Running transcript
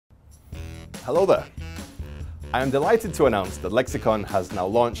Hello there. I am delighted to announce that Lexicon has now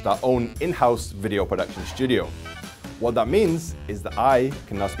launched our own in-house video production studio. What that means is that I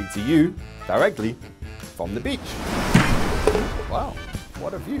can now speak to you directly from the beach. Wow,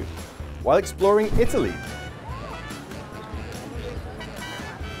 what a view. While exploring Italy.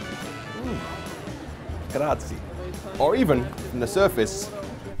 Grazie. Or even from the surface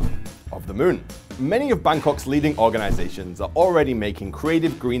of the moon. Many of Bangkok's leading organizations are already making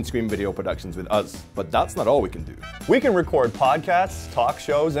creative green screen video productions with us, but that's not all we can do. We can record podcasts, talk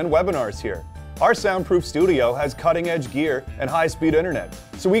shows, and webinars here. Our soundproof studio has cutting-edge gear and high-speed internet,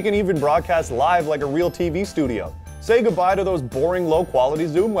 so we can even broadcast live like a real TV studio. Say goodbye to those boring, low-quality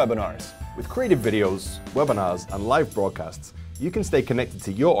Zoom webinars. With creative videos, webinars, and live broadcasts, you can stay connected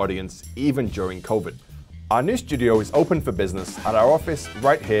to your audience even during COVID. Our new studio is open for business at our office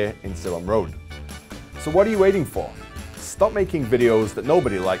right here in Siloam Road. So what are you waiting for? Stop making videos that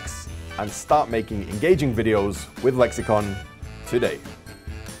nobody likes and start making engaging videos with Lexicon today.